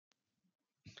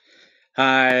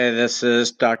Hi, this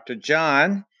is Dr.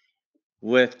 John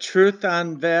with Truth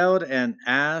Unveiled and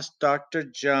Ask Dr.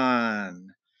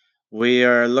 John. We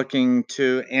are looking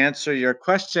to answer your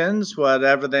questions,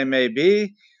 whatever they may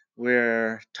be.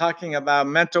 We're talking about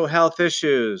mental health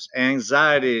issues,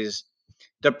 anxieties,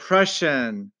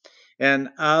 depression, and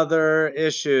other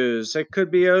issues. It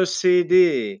could be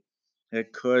OCD.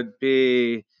 It could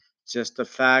be just the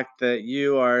fact that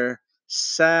you are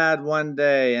sad one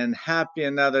day and happy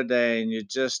another day, and you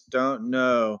just don't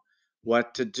know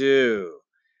what to do.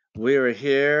 We are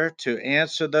here to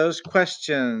answer those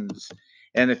questions.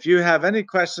 And if you have any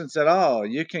questions at all,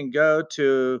 you can go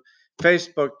to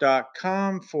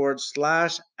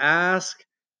facebook.com/ask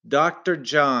Dr.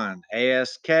 John,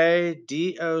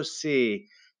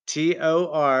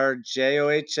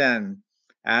 AskDoctorJohn.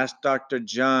 Ask Dr.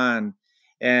 John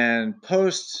and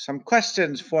post some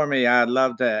questions for me. I'd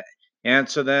love to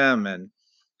answer them. And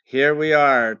here we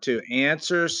are to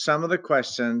answer some of the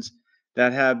questions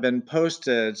that have been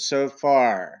posted so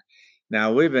far.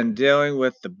 Now, we've been dealing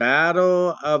with the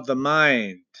battle of the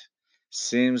mind.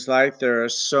 Seems like there are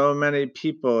so many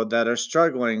people that are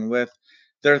struggling with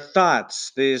their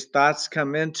thoughts. These thoughts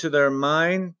come into their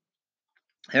mind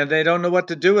and they don't know what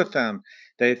to do with them.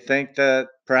 They think that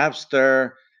perhaps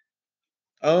their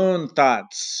own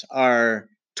thoughts are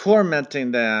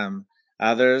tormenting them.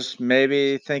 Others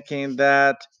maybe thinking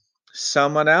that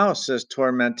someone else is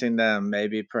tormenting them.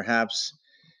 Maybe perhaps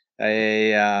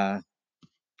a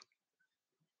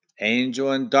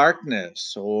angel in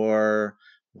darkness, or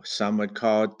some would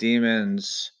call it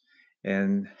demons,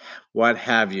 and what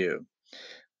have you.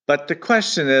 But the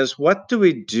question is, what do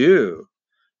we do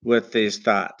with these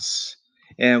thoughts?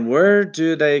 And where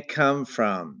do they come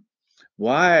from?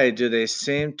 Why do they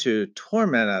seem to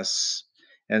torment us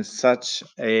in such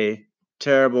a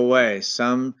terrible way?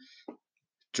 Some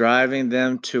driving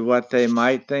them to what they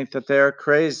might think that they're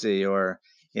crazy or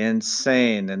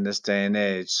insane in this day and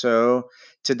age. So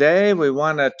today we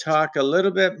want to talk a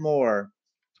little bit more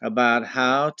about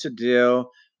how to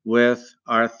deal with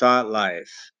our thought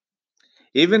life.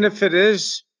 Even if it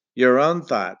is your own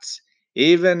thoughts,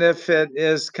 even if it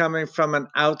is coming from an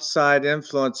outside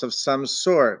influence of some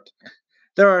sort,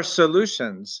 there are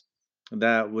solutions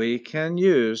that we can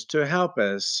use to help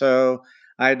us. So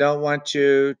I don't want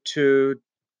you to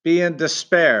be in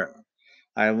despair.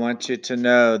 I want you to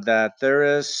know that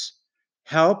there is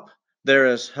help, there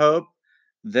is hope,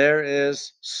 there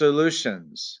is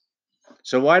solutions.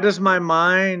 So why does my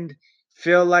mind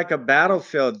feel like a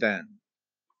battlefield then?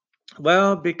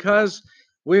 Well, because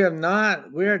we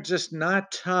are just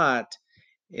not taught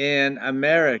in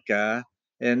America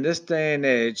in this day and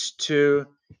age to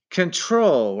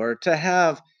control or to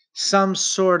have some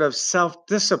sort of self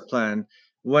discipline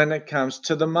when it comes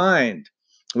to the mind.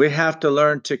 We have to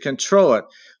learn to control it.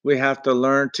 We have to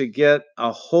learn to get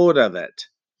a hold of it.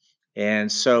 And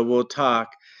so we'll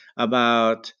talk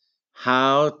about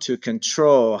how to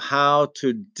control, how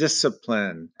to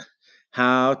discipline,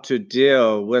 how to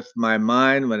deal with my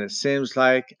mind when it seems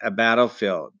like a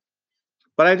battlefield.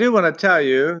 But I do want to tell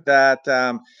you that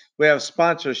we have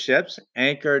sponsorships.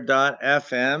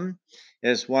 Anchor.fm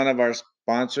is one of our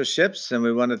sponsorships, and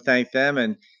we want to thank them.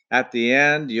 And at the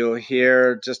end, you'll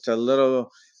hear just a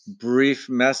little brief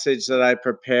message that I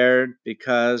prepared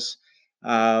because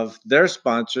of their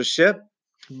sponsorship.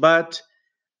 But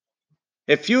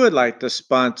if you would like to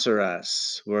sponsor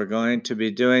us, we're going to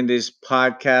be doing these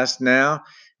podcasts now,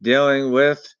 dealing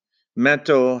with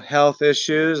mental health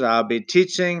issues. I'll be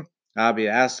teaching, I'll be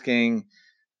asking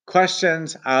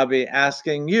questions. I'll be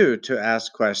asking you to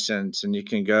ask questions, and you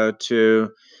can go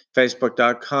to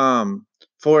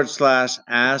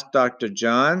facebook.com/ask Dr.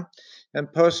 John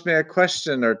and post me a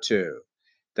question or two.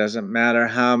 Doesn't matter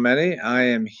how many, I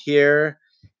am here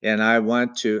and I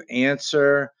want to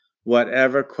answer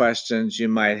whatever questions you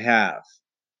might have.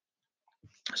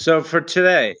 So for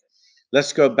today,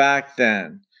 let's go back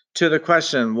then to the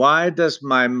question, why does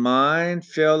my mind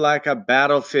feel like a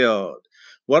battlefield?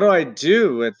 What do I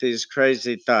do with these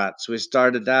crazy thoughts? We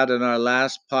started that in our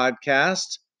last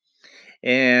podcast,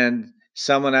 and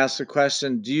someone asked the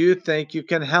question, do you think you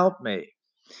can help me?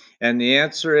 And the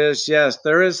answer is yes,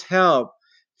 there is help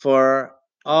for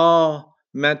all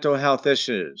mental health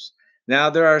issues. Now,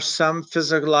 there are some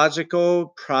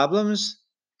physiological problems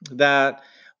that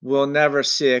we'll never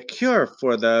see a cure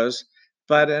for those,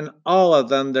 but in all of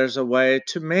them, there's a way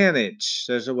to manage,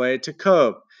 there's a way to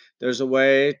cope, there's a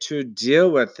way to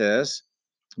deal with this.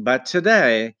 But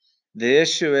today, the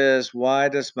issue is, why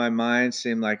does my mind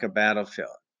seem like a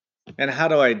battlefield? And how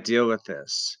do I deal with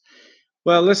this?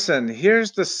 Well, listen,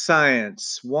 here's the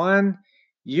science. One,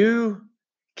 you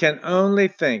can only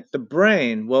think, the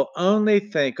brain will only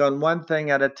think on one thing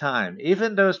at a time.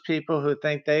 Even those people who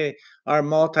think they are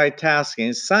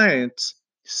multitasking, science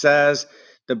says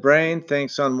the brain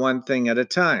thinks on one thing at a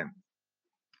time.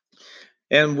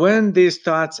 And when these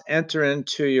thoughts enter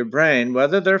into your brain,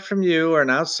 whether they're from you or an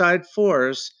outside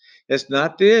force, it's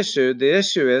not the issue. The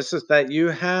issue is that you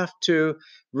have to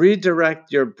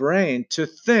redirect your brain to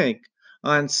think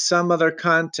on some other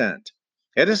content.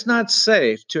 It is not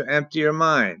safe to empty your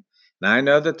mind. Now, I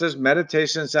know that there's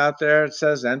meditations out there that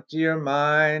says empty your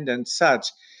mind and such,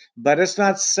 but it's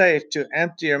not safe to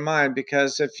empty your mind,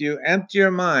 because if you empty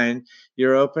your mind,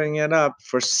 you're opening it up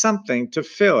for something to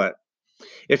fill it.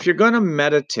 If you're going to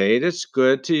meditate, it's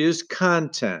good to use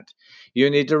content. You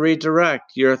need to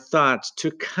redirect your thoughts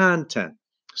to content.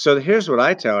 So here's what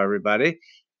I tell everybody: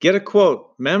 get a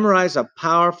quote, memorize a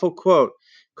powerful quote.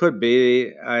 Could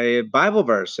be a Bible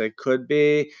verse, it could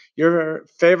be your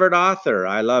favorite author.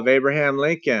 I love Abraham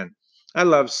Lincoln. I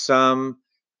love some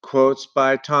quotes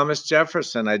by Thomas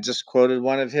Jefferson. I just quoted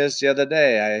one of his the other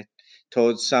day. I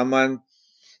told someone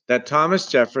that Thomas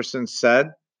Jefferson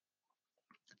said,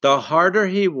 the harder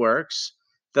he works,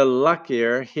 the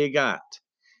luckier he got.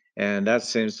 And that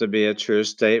seems to be a true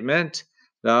statement.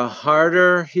 The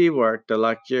harder he worked, the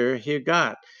luckier he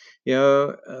got.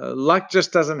 Luck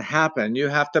just doesn't happen. You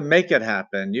have to make it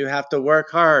happen. You have to work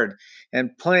hard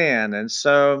and plan. And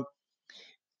so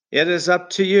it is up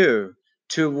to you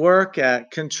to work at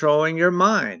controlling your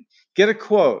mind. Get a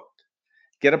quote.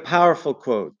 Get a powerful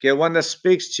quote. Get one that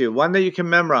speaks to you, one that you can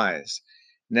memorize.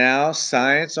 Now,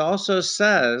 science also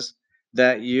says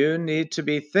that you need to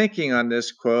be thinking on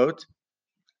this quote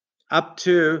up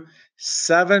to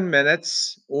 7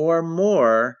 minutes or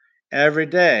more every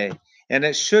day, and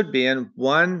it should be in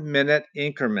 1 minute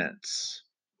increments.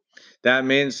 That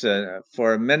means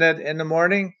for a minute in the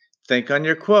morning, think on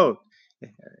your quote.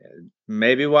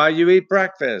 Maybe while you eat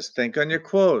breakfast, think on your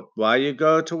quote. While you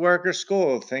go to work or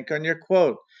school, think on your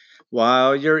quote.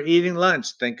 While you're eating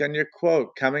lunch, think on your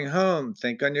quote. Coming home,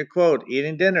 think on your quote.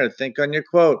 Eating dinner, think on your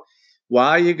quote.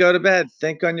 While you go to bed,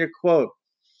 think on your quote.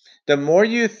 The more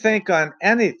you think on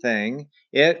anything,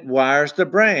 it wires the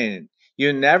brain.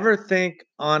 You never think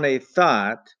on a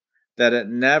thought that it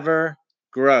never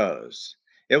grows.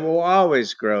 It will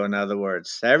always grow, in other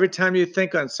words. Every time you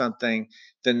think on something,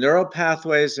 the neural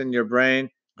pathways in your brain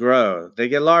grow, they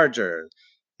get larger.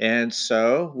 And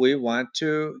so we want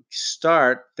to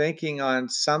start thinking on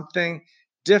something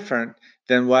different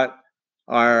than what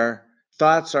our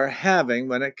thoughts are having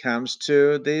when it comes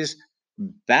to these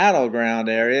battleground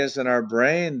areas in our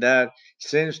brain that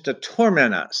seems to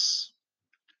torment us.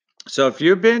 So if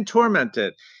you're being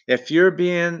tormented, if you're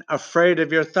being afraid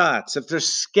of your thoughts, if they're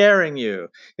scaring you,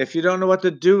 if you don't know what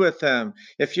to do with them,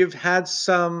 if you've had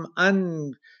some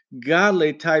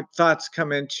ungodly type thoughts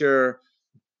come into your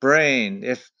brain,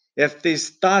 if these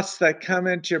thoughts that come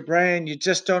into your brain, you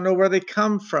just don't know where they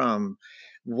come from,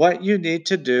 what you need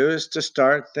to do is to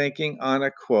start thinking on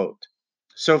a quote.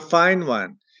 So find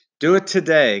one, do it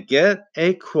today. Get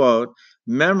a quote,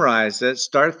 memorize it,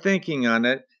 start thinking on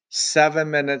it 7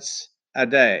 minutes a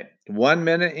day, 1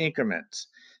 minute increments.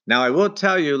 Now, I will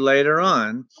tell you later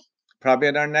on, probably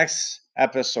in our next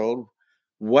episode,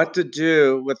 what to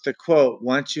do with the quote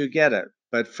once you get it.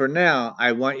 But for now,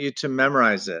 I want you to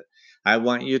memorize it. I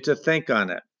want you to think on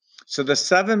it. So the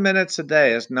 7 minutes a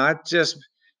day is not just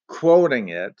quoting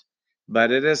it,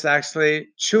 but it is actually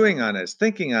chewing on it, it's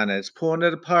thinking on it, it's pulling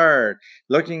it apart,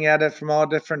 looking at it from all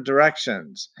different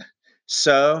directions.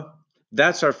 So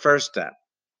that's our first step.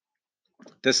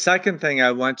 The second thing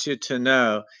I want you to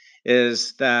know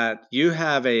is that you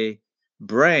have a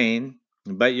brain,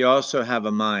 but you also have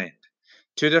a mind.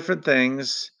 Two different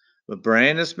things. The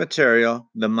brain is material,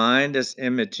 the mind is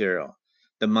immaterial.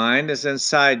 The mind is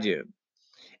inside you,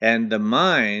 and the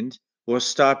mind will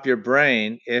stop your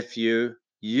brain if you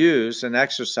use and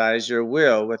exercise your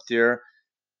will with your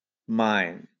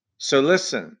mind. So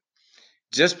listen,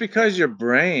 just because your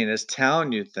brain is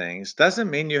telling you things doesn't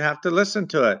mean you have to listen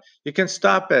to it. You can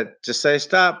stop it. Just say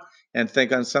stop and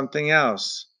think on something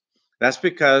else. That's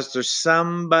because there's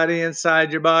somebody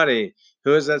inside your body.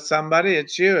 Who is that somebody?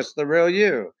 It's you. It's the real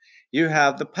you. You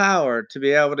have the power to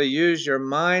be able to use your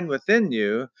mind within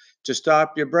you to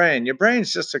stop your brain. Your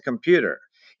brain's just a computer.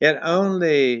 It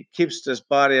only keeps this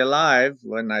body alive.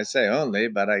 When I say only,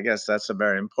 but I guess that's a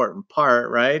very important part,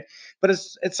 right? But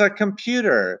it's a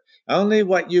computer. Only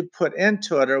what you put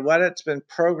into it or what it's been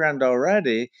programmed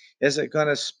already is it going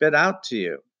to spit out to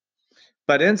you.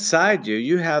 But inside you,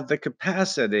 you have the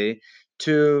capacity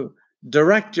to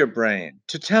direct your brain,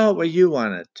 to tell it what you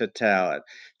want it to tell it,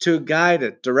 to guide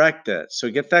it, direct it. So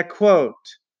get that quote.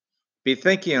 Be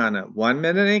thinking on it, 1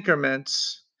 minute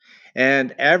increments.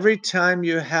 And every time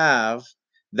you have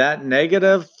that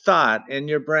negative thought in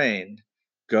your brain,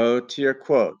 go to your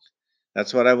quote.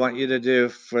 That's what I want you to do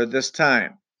for this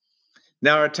time.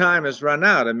 Now, our time has run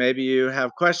out, and maybe you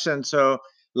have questions, so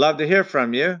love to hear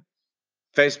from you.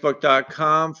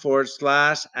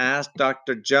 Facebook.com/Ask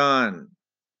Dr. John.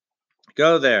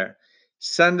 Go there.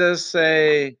 Send us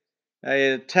a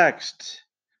text,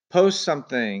 post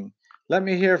something. Let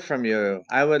me hear from you.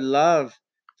 I would love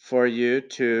for you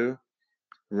to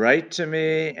write to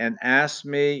me and ask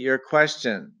me your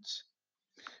questions.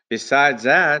 Besides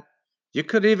that, you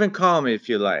could even call me if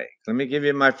you like. Let me give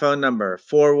you my phone number,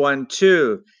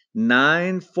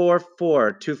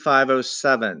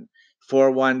 412-944-2507.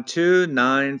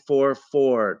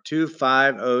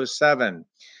 412-944-2507.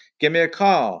 Give me a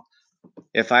call.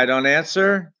 If I don't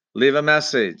answer, leave a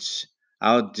message.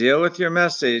 I'll deal with your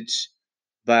message.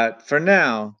 But for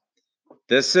now,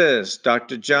 this is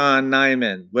Dr. John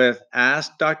Nyman with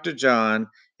Ask Dr. John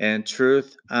and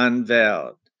Truth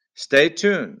Unveiled. Stay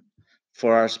tuned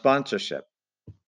for our sponsorship.